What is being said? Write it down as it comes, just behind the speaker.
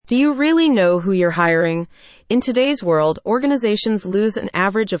Do you really know who you're hiring? In today's world, organizations lose an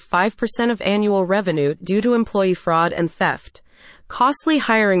average of 5% of annual revenue due to employee fraud and theft. Costly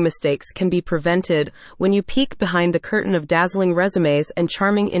hiring mistakes can be prevented when you peek behind the curtain of dazzling resumes and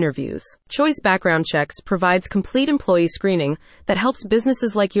charming interviews. Choice Background Checks provides complete employee screening that helps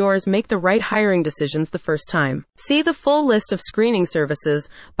businesses like yours make the right hiring decisions the first time. See the full list of screening services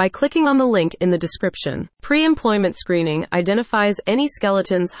by clicking on the link in the description. Pre-employment screening identifies any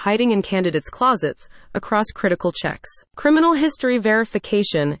skeletons hiding in candidates' closets across critical checks. Criminal history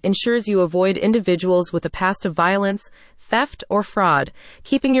verification ensures you avoid individuals with a past of violence, theft, or fraud,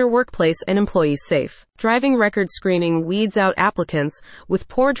 keeping your workplace and employees safe. Driving record screening weeds out applicants with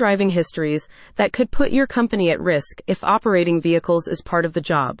poor driving histories that could put your company at risk if operating vehicles is part of the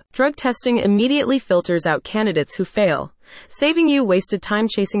job. Drug testing immediately filters out candidates who fail, saving you wasted time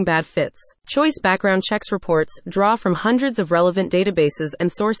chasing bad fits. Choice Background Checks reports draw from hundreds of relevant databases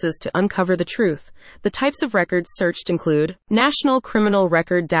and sources to uncover the truth. The types of records searched include National Criminal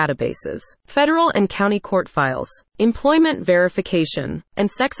Record Databases, federal and county court files, employment verification,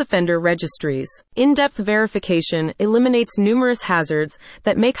 and sex offender registries. In-depth verification eliminates numerous hazards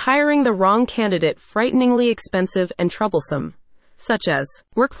that make hiring the wrong candidate frighteningly expensive and troublesome, such as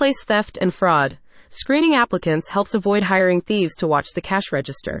workplace theft and fraud. Screening applicants helps avoid hiring thieves to watch the cash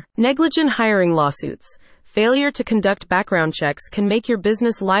register. Negligent hiring lawsuits. Failure to conduct background checks can make your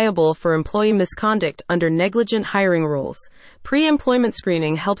business liable for employee misconduct under negligent hiring rules. Pre-employment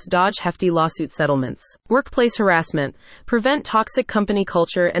screening helps dodge hefty lawsuit settlements. Workplace harassment. Prevent toxic company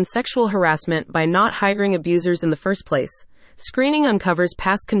culture and sexual harassment by not hiring abusers in the first place. Screening uncovers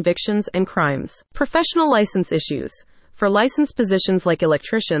past convictions and crimes. Professional license issues. For licensed positions like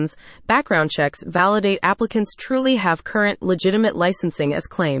electricians, background checks validate applicants truly have current, legitimate licensing as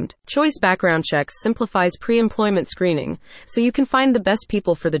claimed. Choice Background Checks simplifies pre-employment screening so you can find the best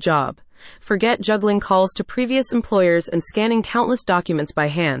people for the job. Forget juggling calls to previous employers and scanning countless documents by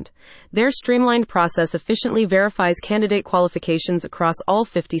hand. Their streamlined process efficiently verifies candidate qualifications across all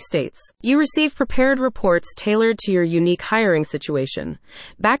 50 states. You receive prepared reports tailored to your unique hiring situation.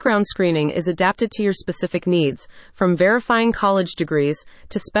 Background screening is adapted to your specific needs, from verifying college degrees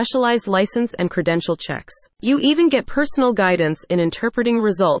to specialized license and credential checks. You even get personal guidance in interpreting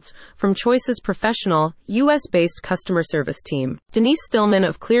results from Choice's professional, U.S.-based customer service team. Denise Stillman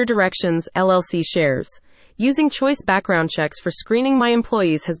of Clear Directions LLC shares, using Choice Background Checks for screening my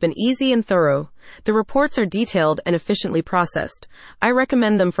employees has been easy and thorough. The reports are detailed and efficiently processed. I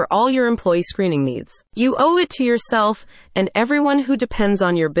recommend them for all your employee screening needs. You owe it to yourself and everyone who depends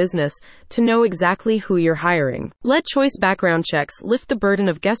on your business to know exactly who you're hiring. Let Choice Background Checks lift the burden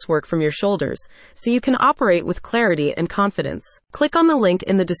of guesswork from your shoulders so you can operate with clarity and confidence. Click on the link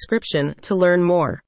in the description to learn more.